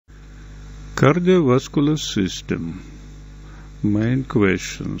Cardiovascular system. Main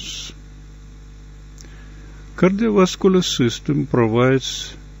questions. Cardiovascular system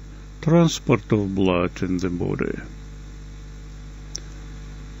provides transport of blood in the body,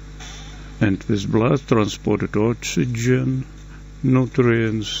 and with blood transported oxygen,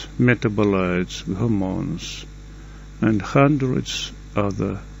 nutrients, metabolites, hormones, and hundreds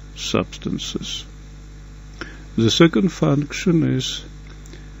other substances. The second function is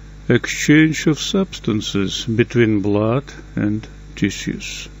exchange of substances between blood and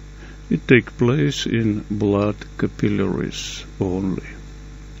tissues. It takes place in blood capillaries only.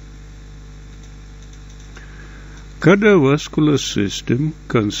 Cardiovascular system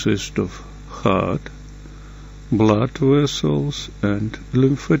consists of heart, blood vessels, and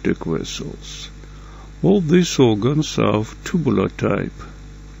lymphatic vessels. All these organs are of tubular type.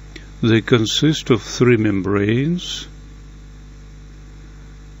 They consist of three membranes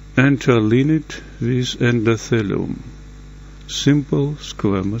and are lineed with endothelium, simple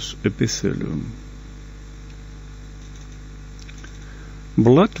squamous epithelium.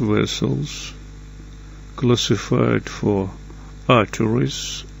 Blood vessels classified for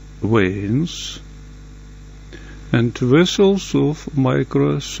arteries, veins, and vessels of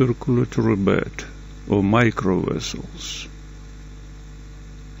microcirculatory bed or microvessels.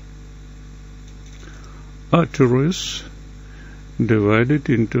 Arteries divided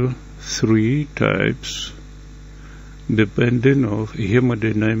into three types depending on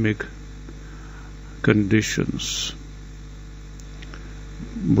hemodynamic conditions: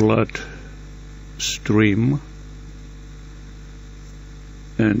 blood stream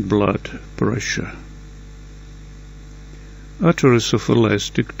and blood pressure. Arteries of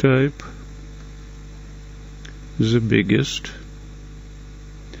elastic type, the biggest,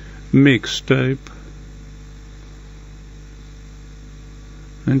 mixed type,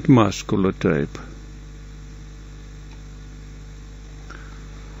 and muscular type.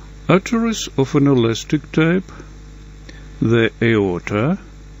 Arteries of an elastic type, the aorta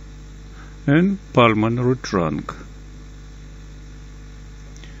and pulmonary trunk.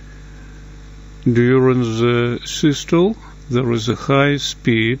 During the systole, there is a high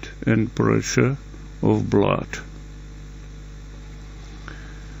speed and pressure of blood.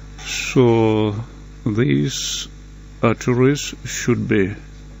 So these arteries should be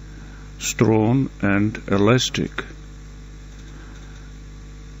strong and elastic.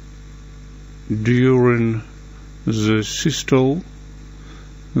 During the systole,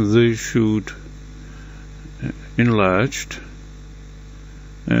 they should enlarged,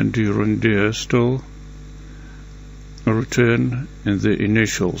 and during diastole, return in the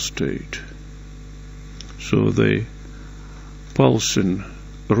initial state. So they pulsing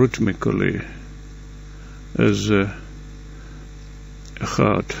rhythmically as a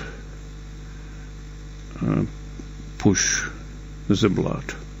heart push the blood.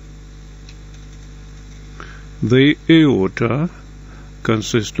 The aorta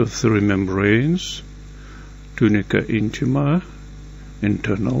consists of three membranes: tunica intima,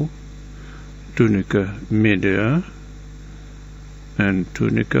 internal, tunica media, and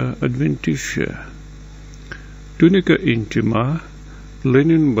tunica adventitia. Tunica intima,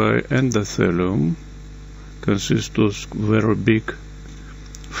 lining by endothelium, consists of very big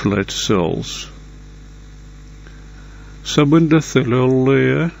flat cells. Subendothelial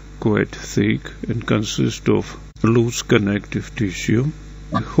layer quite thick and consists of loose connective tissue.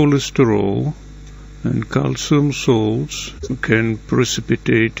 Cholesterol and calcium salts can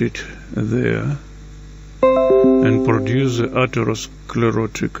precipitate it there and produce the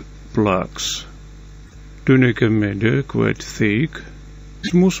atherosclerotic plaques. Tunica media quite thick.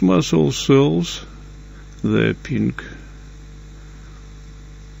 Smooth muscle cells, they're pink.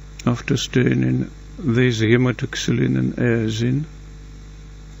 After staining, there's hematoxylin and eosin.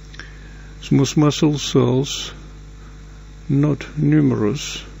 Smooth muscle cells not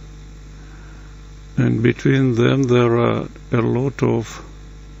numerous, and between them there are a lot of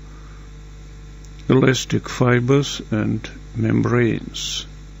elastic fibers and membranes,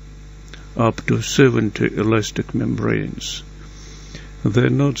 up to 70 elastic membranes. They're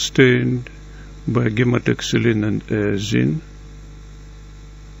not stained by hematoxylin and eosin,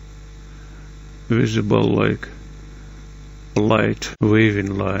 visible like light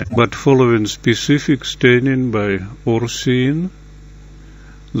waving line, but following specific staining by orthine,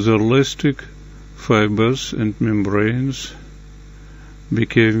 the elastic fibers and membranes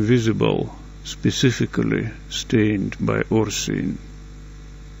became visible, specifically stained by orthine.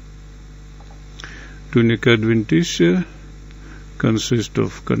 Tunica adventitia consists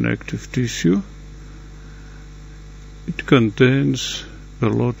of connective tissue. It contains a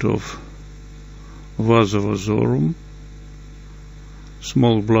lot of vasa vasorum,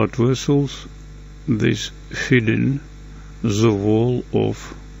 small blood vessels, this feeding the wall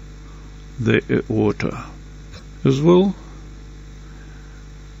of the aorta. As well,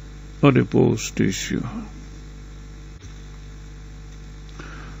 adipose tissue.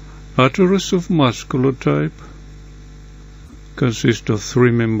 Arteries of muscular type consist of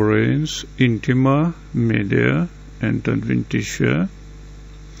three membranes: intima, media, and adventitia.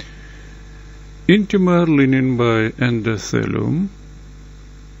 Intima lining by endothelium,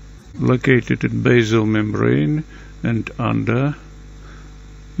 located at basal membrane, and under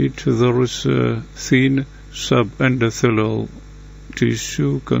it there is a thin subendothelial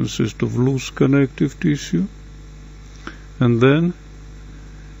tissue, consists of loose connective tissue, and then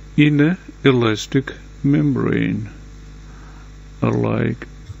inner elastic membrane, like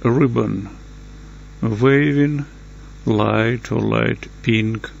a ribbon, a waving light or light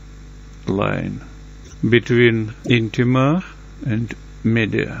pink line between intima and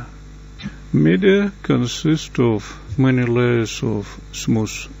media. Media consists of many layers of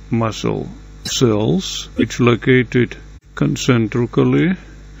smooth muscle cells, which located concentrically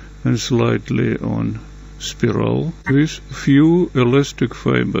and slightly on spiral, with few elastic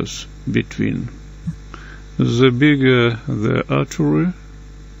fibers between. The bigger the artery,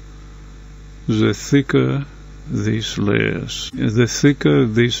 the thicker these layers, the thicker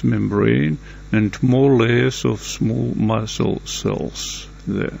this membrane, and more layers of small muscle cells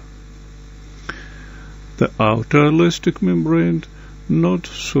there. The outer elastic membrane not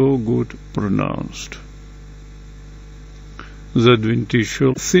so good pronounced. The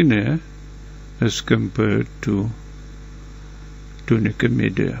adventitial thinner as compared to tunica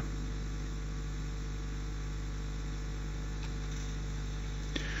media.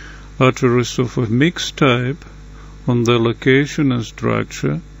 Arteries of a mixed type on the location and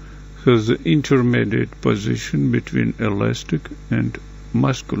structure has the intermediate position between elastic and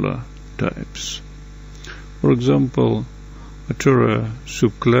muscular types. For example, arteria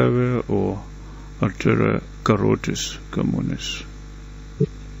subclavia or arteria carotis communis.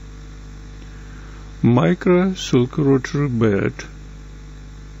 Microcirculatory bed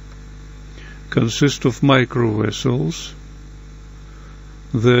consists of microvessels,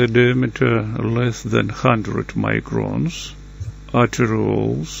 their diameter less than 100 microns,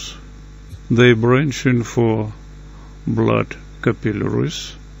 arterioles. They branch in for blood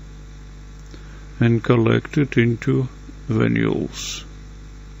capillaries and collect it into venules.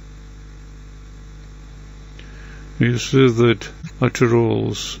 You see that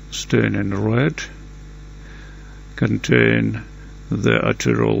arterioles stained in red contain the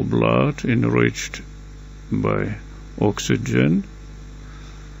arterial blood enriched by oxygen.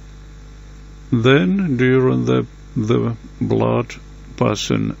 Then, during the blood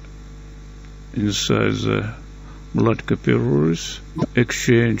passing inside the blood capillaries,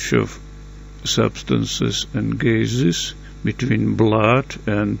 exchange of substances and gases between blood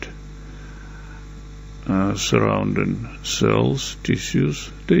and surrounding cells, tissues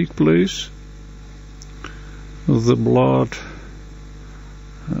take place. The blood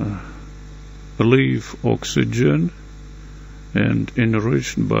leaves oxygen and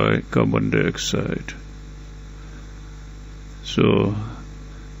enriched by carbon dioxide, so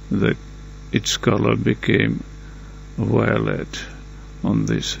that its color became violet on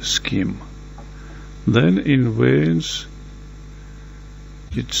this scheme. Then in veins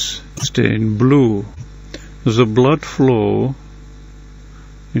it's stained blue. The blood flow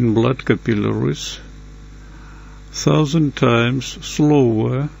in blood capillaries 1,000 times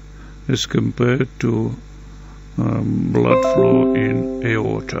slower as compared to blood flow in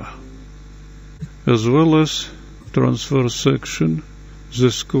aorta. As well as transverse section,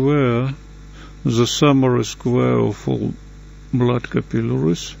 the summary square of all blood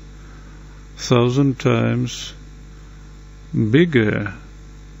capillaries 1,000 times bigger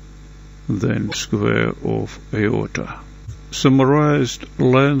than square of aorta. Summarized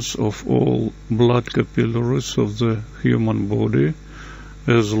length of all blood capillaries of the human body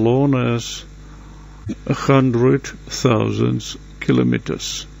as long as 100,000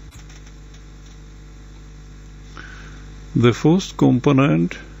 kilometers. The first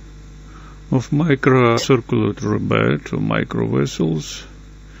component of microcirculatory bed or microvessels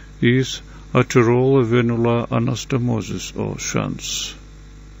is arteriovenular anastomosis or shunts.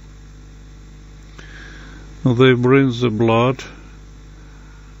 They bring the blood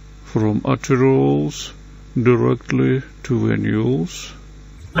from arterioles directly to venules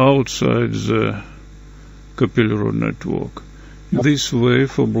outside the capillary network. This way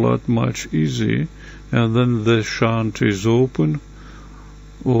for blood much easy, and then the shunt is open,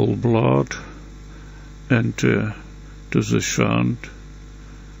 all blood enter to the shunt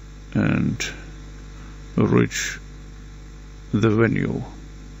and reach the venule.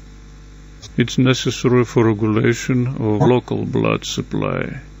 It's necessary for regulation of local blood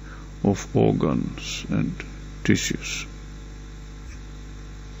supply of organs and tissues.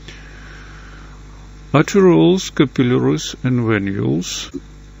 Arterioles, capillaries, and venules.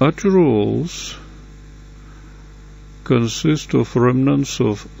 Arterioles consist of remnants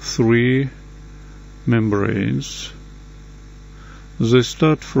of 3 membranes. They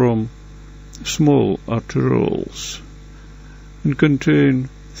start from small arterioles and contain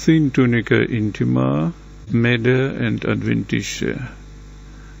thin tunica intima, media, and adventitia.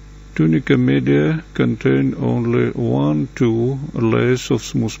 Tunica media contain only 1-2 layers of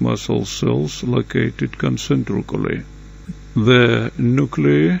smooth muscle cells located concentrically. The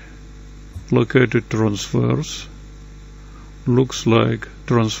nuclei, located transverse, looks like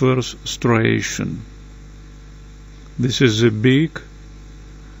transverse striation. This is the big,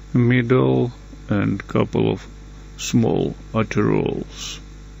 middle, and couple of small arterioles.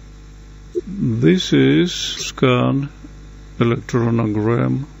 This is scan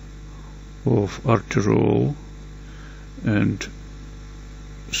electronogram of arteriole and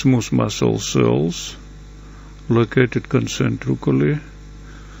smooth muscle cells located concentrically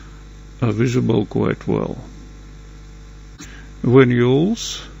are visible quite well.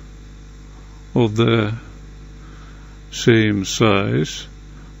 Venules of the same size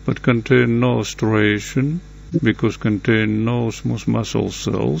but contain no striation because contain no smooth muscle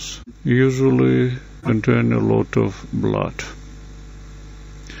cells, usually contain a lot of blood.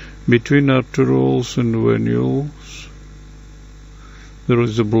 Between arterioles and venules there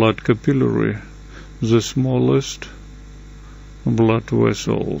is a blood capillary, the smallest blood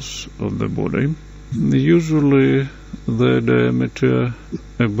vessels of the body. Usually their diameter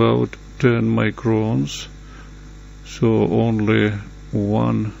about 10 microns, so only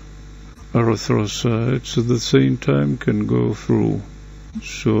one erythrocytes at the same time can go through.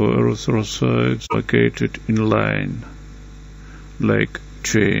 So erythrocytes located in line, like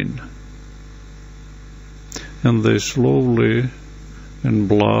chain, and they slowly, and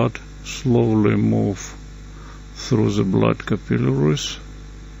blood slowly move through the blood capillaries,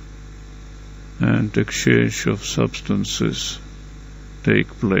 and exchange of substances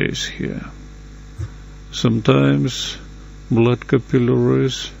take place here. Sometimes blood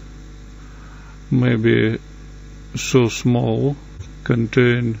capillaries may be so small,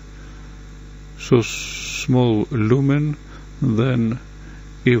 contain so small lumen, then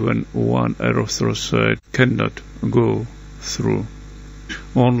even one erythrocyte cannot go through.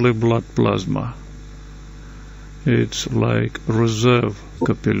 Only blood plasma. It's like reserve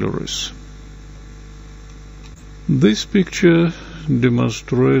capillaries. This picture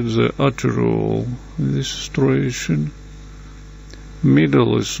demonstrates the arteriole, this striation.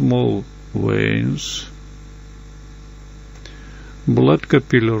 Middle is small veins, blood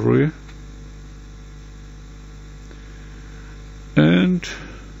capillary, and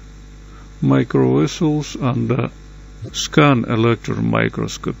microvessels under scan electron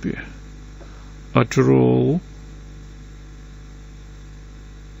microscopy. Arteriole,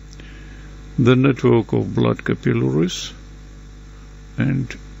 the network of blood capillaries,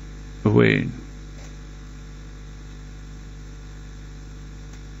 and vein.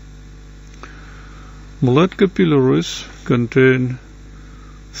 Blood capillaries contain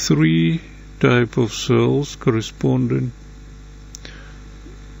 3 types of cells corresponding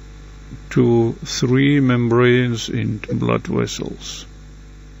to 3 membranes in blood vessels.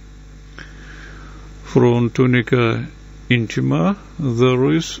 From tunica intima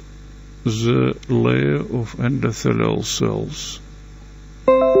there is the layer of endothelial cells.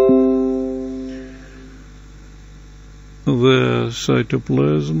 The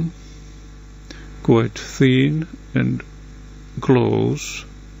cytoplasm quite thin and close,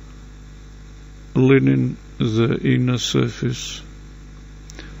 lining the inner surface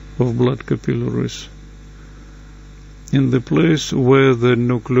of blood capillaries. In the place where the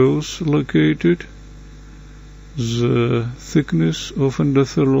nucleus located, the thickness of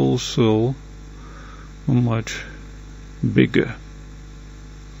endothelial cell much bigger.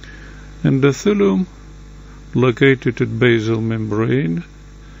 Endothelium located at basal membrane,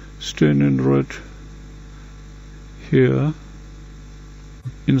 staining red here.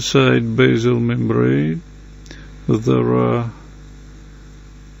 Inside basal membrane there are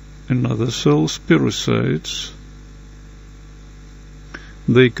another cells, pericytes.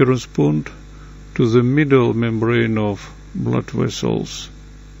 They correspond to the middle membrane of blood vessels.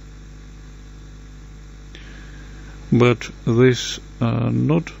 But these are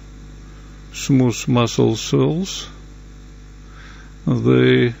not smooth muscle cells.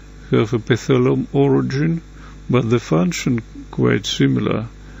 They have epithelial origin, but the function quite similar.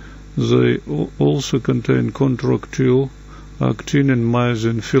 They also contain contractile actin and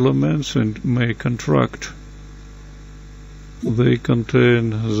myosin filaments and may contract. They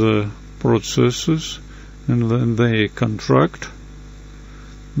contain the processes, and when they contract,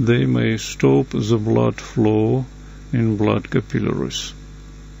 they may stop the blood flow in blood capillaries.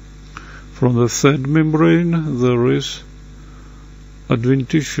 From the third membrane there is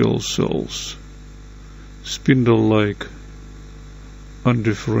adventitial cells, spindle-like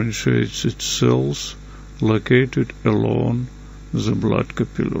undifferentiated cells located along the blood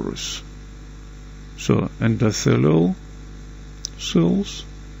capillaries. So endothelial cells,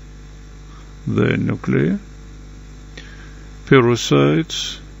 the nuclei,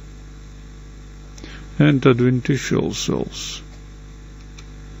 pericytes, and adventitial cells.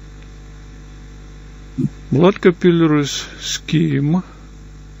 Blood capillaries scheme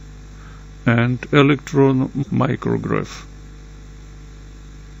and electron micrograph.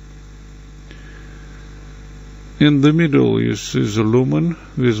 In the middle you see the lumen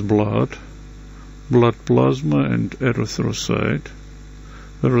with blood plasma and erythrocyte.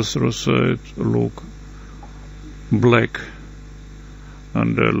 Erythrocytes look black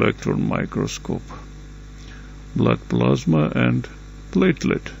under electron microscope. Blood plasma and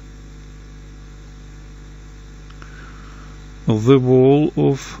platelet. The wall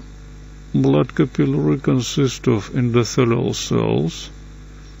of blood capillary consists of endothelial cells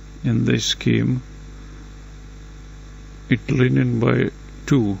in the scheme. It lining by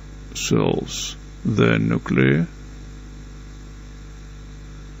two cells, the nuclei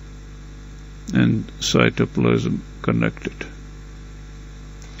and cytoplasm connected.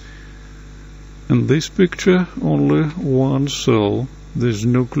 In this picture, only one cell, this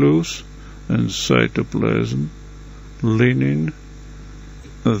nucleus and cytoplasm, lining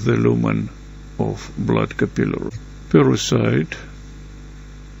the lumen of blood capillary. Pericyte,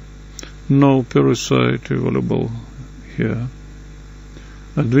 no pericyte available here.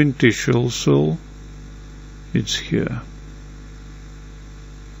 Adventitial cell, it's here.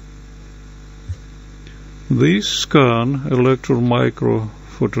 This scan, electron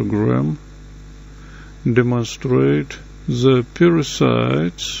microphotogram, demonstrate the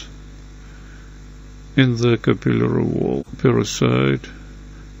pericytes in the capillary wall. Pericyte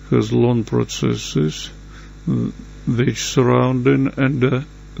has long processes which surrounding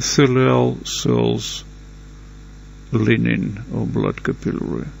endothelial cells lining of blood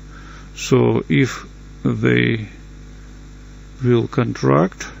capillary. So if they will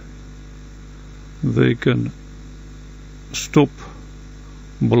contract, they can stop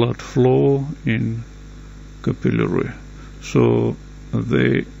blood flow in capillary. So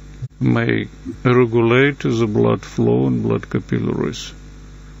they may regulate the blood flow in blood capillaries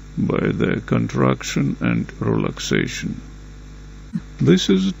by their contraction and relaxation. This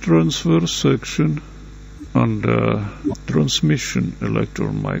is a transverse section under transmission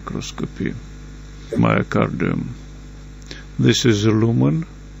electron microscopy, myocardium. This is a lumen,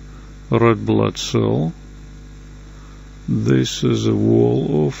 red blood cell. This is a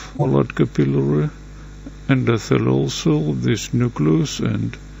wall of blood capillary, endothelial cell, this nucleus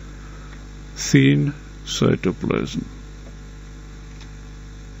and thin cytoplasm.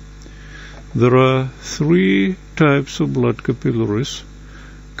 There are three types of blood capillaries: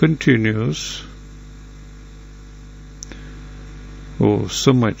 continuous or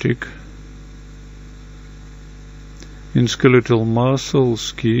somatic, in skeletal muscle,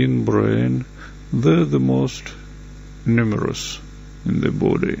 skin, brain. They're the most numerous in the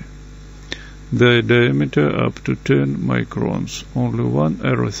body. Their diameter up to 10 microns. Only one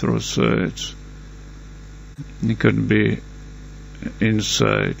erythrocyte can be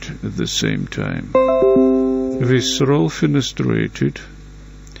inside at the same time. Visceral fenestrated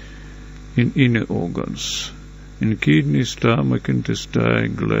in inner organs, in kidney, stomach,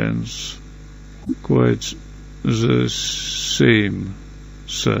 intestine, glands, quite the same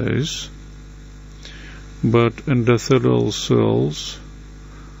size, but endothelial cells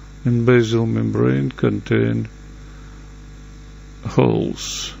in basal membrane contain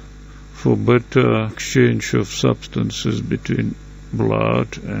holes for better exchange of substances between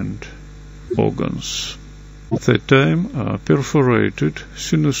blood and organs. At that time are perforated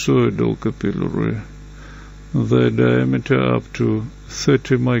sinusoidal capillary, their diameter up to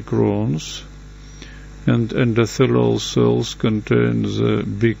 30 microns, and endothelial cells contain the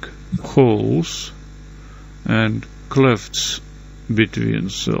big holes and clefts between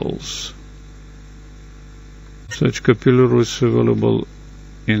cells. Such capillaries available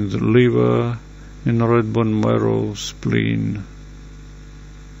in the liver, in red bone marrow, spleen.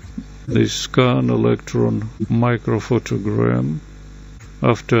 This scan electron microphotogram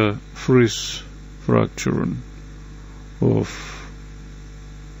after freeze fracturing of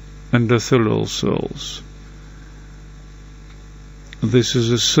endothelial cells. This is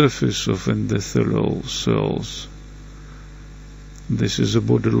the surface of endothelial cells. This is a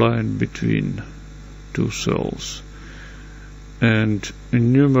borderline between two cells, and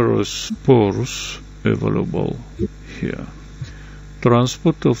numerous pores available here.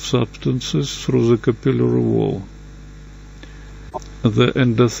 Transport of substances through the capillary wall. The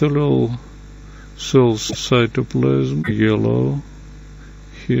endothelial cell's cytoplasm, yellow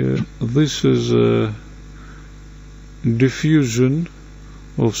here. This is a diffusion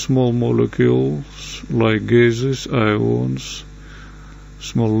of small molecules like gases, ions,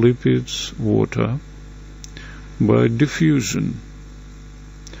 small lipids, water, by diffusion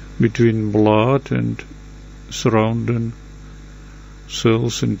between blood and surrounding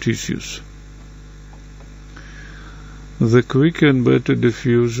cells and tissues. The quick and better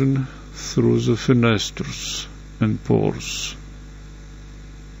diffusion through the fenesters and pores,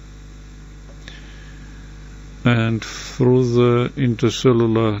 and through the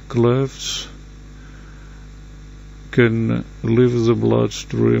intercellular clefts can leave the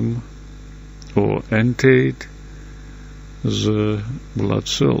bloodstream or entail the blood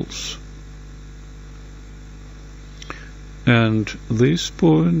cells. And this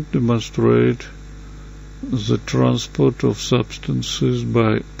point demonstrates the transport of substances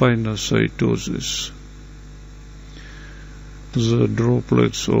by pinocytosis. The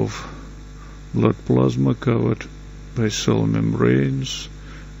droplets of blood plasma covered by cell membranes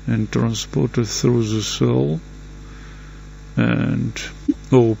and transported through the cell and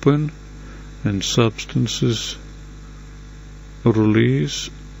open, and substances release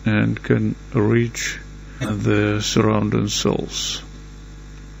and can reach the surrounding cells.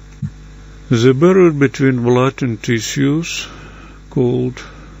 The barrier between blood and tissues, called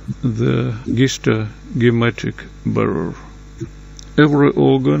the histogenetic barrier. Every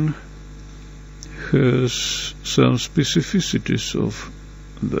organ has some specificities of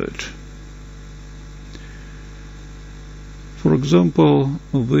that. For example,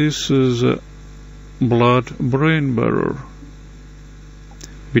 this is a blood-brain barrier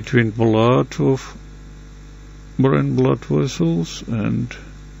between blood of brain blood vessels and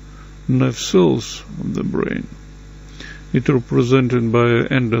nerve cells of the brain. It is represented by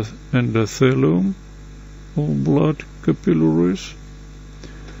endothelium of blood capillaries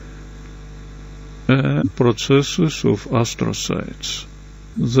and processes of astrocytes.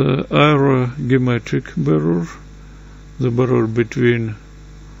 The aerogenetic barrier, the barrier between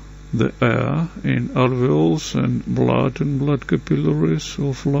the air in alveoles and blood capillaries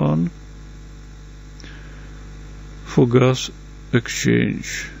of lung for gas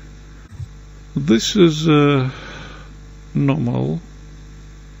exchange. This is a normal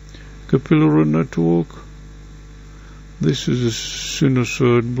capillary network. This is a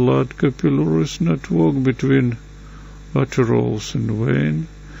sinusoid blood capillaries network between arterioles and vein,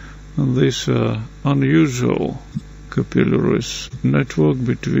 and this unusual capillaries network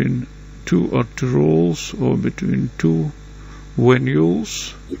between two arterioles or between two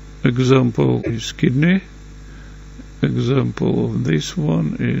venules. Example is kidney. Example of this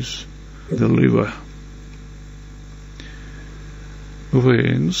one is the liver.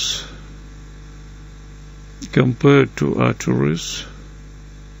 Veins, compared to arteries,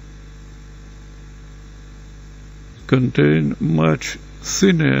 contain much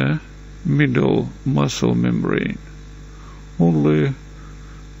thinner middle muscle membrane, only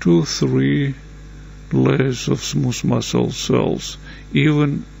 2-3 layers of smooth muscle cells,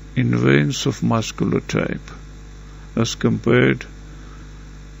 even in veins of muscular type, as compared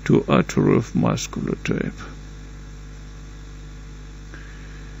to artery of muscular type.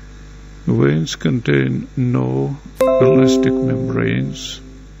 Veins contain no elastic membranes.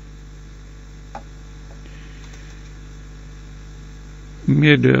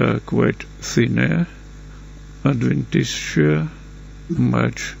 Media quite thinner, adventitia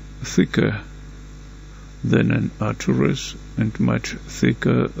much thicker than an arteries and much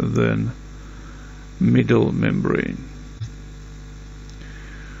thicker than middle membrane.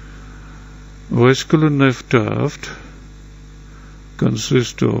 Vascular nerve tuft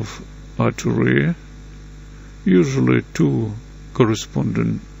consists of artery, usually 2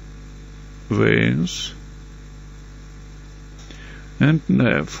 corresponding veins, and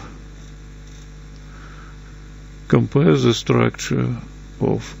nerve. Compare the structure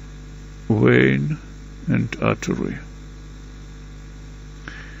of vein and artery.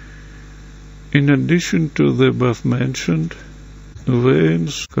 In addition to the above mentioned,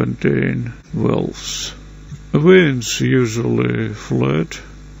 veins contain valves. Veins usually flat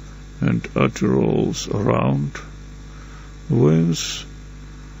and arterioles round. Veins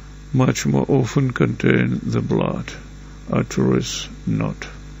much more often contain the blood, arteries not.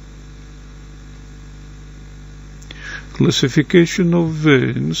 Classification of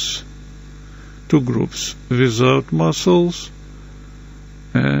veins: two groups, without muscles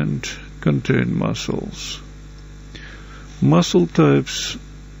and contain muscles. Muscle types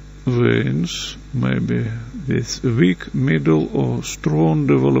veins may be with weak, middle or strong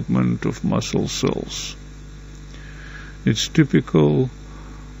development of muscle cells. It's typical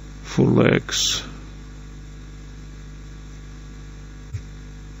for legs.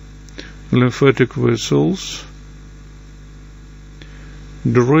 Lymphatic vessels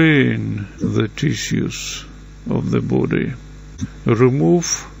drain the tissues of the body,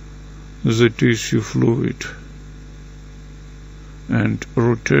 remove the tissue fluid and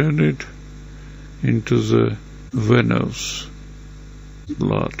return it into the venous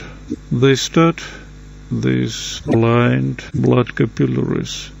blood. They start these blind blood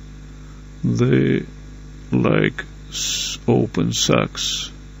capillaries. They like open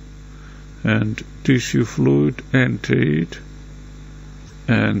sacs, and tissue fluid enter it,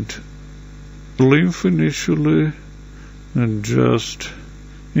 and lymph initially, and just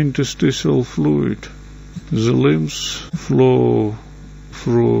interstitial fluid. The lymphs flow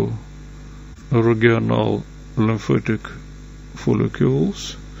through regional lymphatic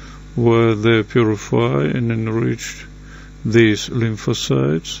follicles, where they purify and enrich these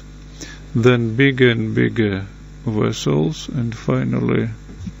lymphocytes, then bigger and bigger vessels, and finally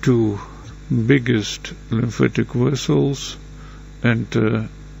two biggest lymphatic vessels enter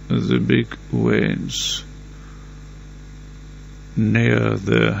the big veins near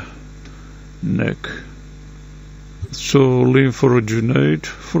the neck. So lymph originate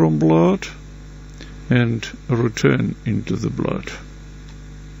from blood and return into the blood.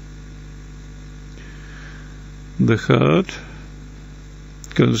 The heart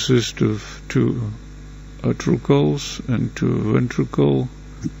consists of two atricles and two ventricles,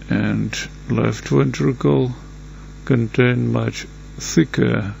 and left ventricle contain much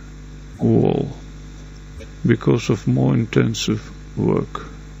thicker wall because of more intensive work.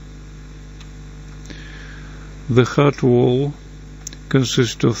 The heart wall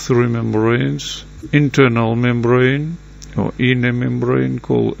consists of three membranes: internal membrane or inner membrane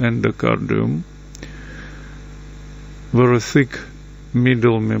called endocardium, very thick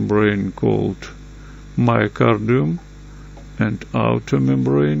middle membrane called myocardium, and outer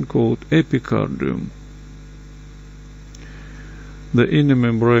membrane called epicardium. The inner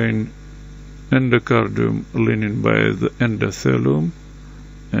membrane endocardium lining by the endothelium,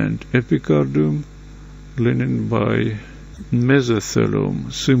 and epicardium lining by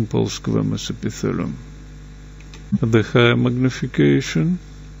mesothelium, simple squamous epithelium. At the higher magnification,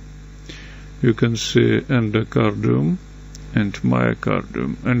 you can see endocardium and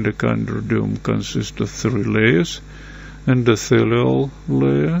myocardium. Endocardium consists of three layers: endothelial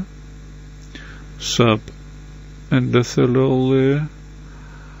layer, subendothelial layer,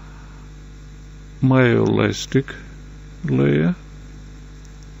 myoelastic layer,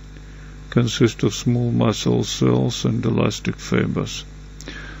 consists of small muscle cells and elastic fibers,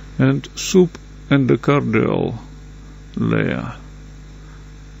 and subendocardial layer,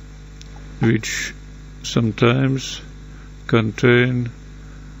 which sometimes contain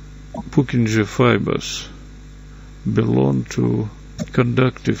Purkinje fibers, belong to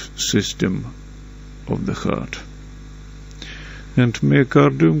conductive system of the heart. And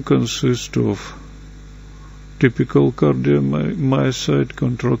myocardium consists of typical cardiomyocyte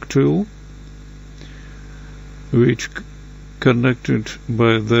contractile, which connected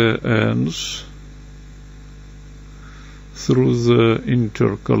by their ends through the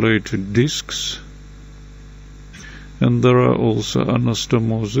intercalated discs, and there are also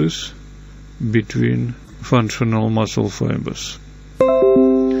anastomoses between functional muscle fibers.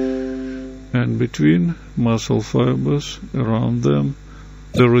 And between muscle fibers, around them,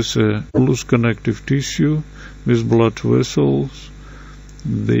 there is a loose connective tissue with blood vessels,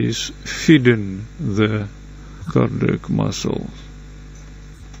 these feeding the cardiac muscle.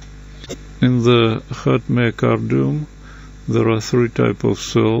 In the heart myocardium, there are three types of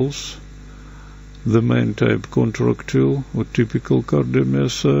cells. The main type, contractile or typical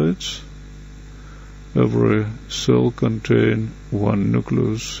cardiomyocytes. Every cell contains one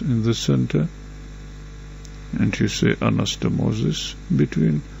nucleus in the center, and you see anastomosis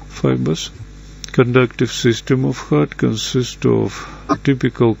between fibers. Conductive system of heart consists of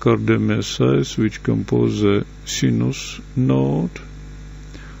typical cardiomyocytes, which compose the sinus node,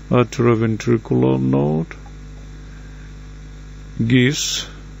 atrioventricular node, GIS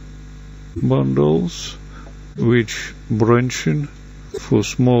bundles, which branching for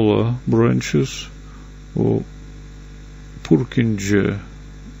smaller branches, or Purkinje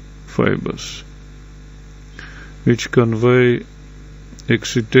fibers, which convey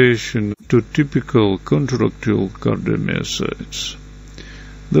excitation to typical contractile cardiomyocytes.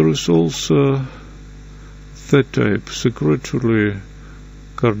 There is also third-type secretory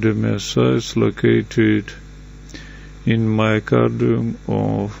cardiomyocytes located in myocardium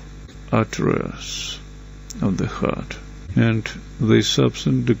of atreus of the heart, and they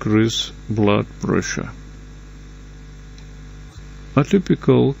substance decrease blood pressure.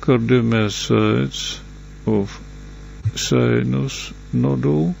 Atypical cardiomyocytes of sinus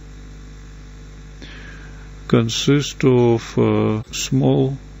nodule consist of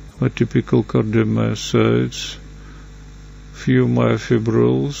small atypical cardiomyocytes, few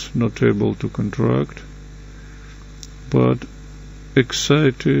myofibrils not able to contract, but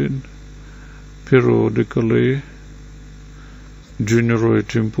excited periodically,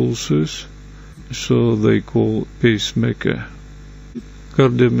 generate impulses, so they call pacemaker.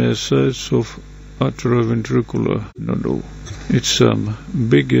 Cardiomyocytes of atrioventricular nodule. It's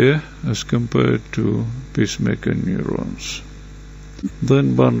bigger as compared to pacemaker neurons.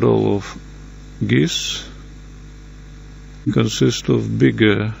 Then bundle of GIS consists of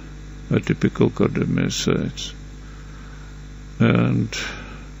bigger atypical cardiomyocytes, and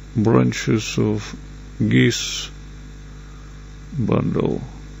branches of GIS bundle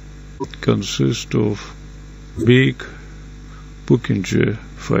consist of big Purkinje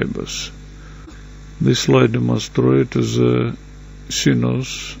fibers. This slide demonstrates the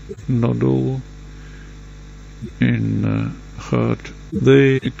sinus nodule in heart.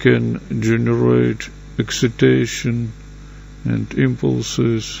 They can generate excitation and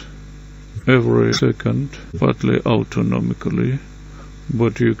impulses every second, partly autonomically,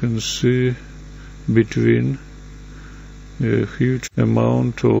 but you can see between a huge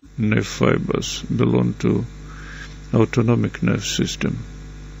amount of nerve fibers belong to autonomic nerve system.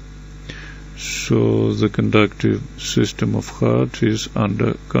 So the conductive system of heart is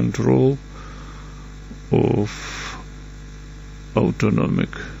under control of autonomic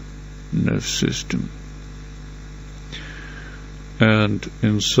nerve system. And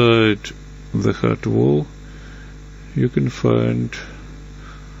inside the heart wall you can find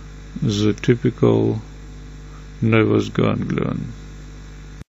the typical nervous ganglion.